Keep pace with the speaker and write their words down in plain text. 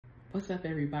What's up,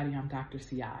 everybody? I'm Dr.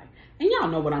 CI. And y'all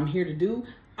know what I'm here to do.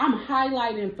 I'm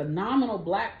highlighting phenomenal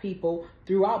Black people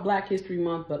throughout Black History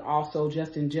Month, but also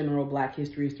just in general, Black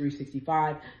History is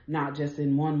 365, not just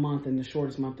in one month in the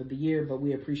shortest month of the year, but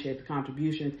we appreciate the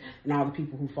contributions and all the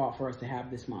people who fought for us to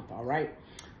have this month, all right?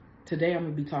 Today, I'm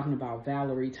going to be talking about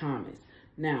Valerie Thomas.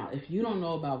 Now, if you don't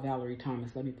know about Valerie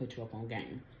Thomas, let me put you up on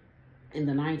game. In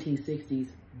the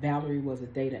 1960s, Valerie was a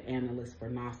data analyst for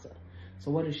NASA.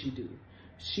 So what did she do?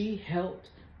 She helped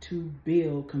to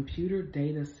build computer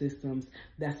data systems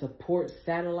that support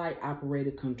satellite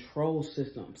operated control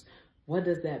systems. What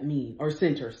does that mean? Or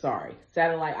centers, sorry.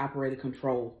 Satellite operated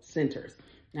control centers.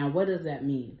 Now, what does that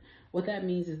mean? What that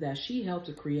means is that she helped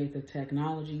to create the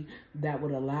technology that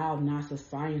would allow NASA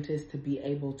scientists to be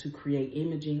able to create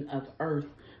imaging of Earth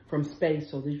from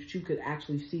space so that you could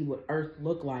actually see what Earth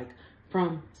looked like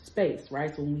from space,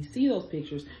 right? So when we see those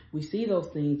pictures, we see those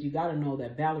things, you got to know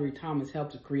that Valerie Thomas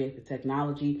helped to create the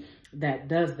technology that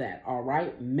does that, all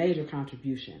right? Major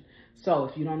contribution. So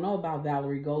if you don't know about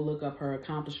Valerie, go look up her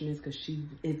accomplishments because she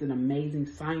is an amazing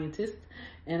scientist.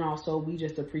 And also, we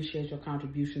just appreciate your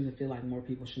contributions and feel like more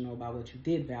people should know about what you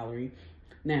did, Valerie.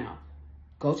 Now,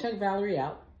 go check Valerie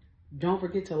out. Don't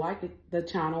forget to like the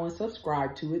channel and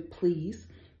subscribe to it, please.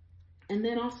 And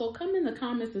then also come in the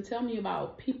comments and tell me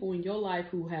about people in your life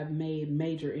who have made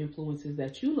major influences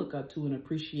that you look up to and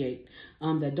appreciate,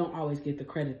 that don't always get the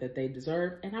credit that they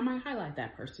deserve. And I might highlight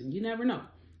that person. You never know.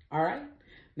 All right.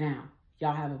 Now,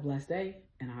 y'all have a blessed day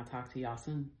and I'll talk to y'all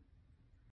soon.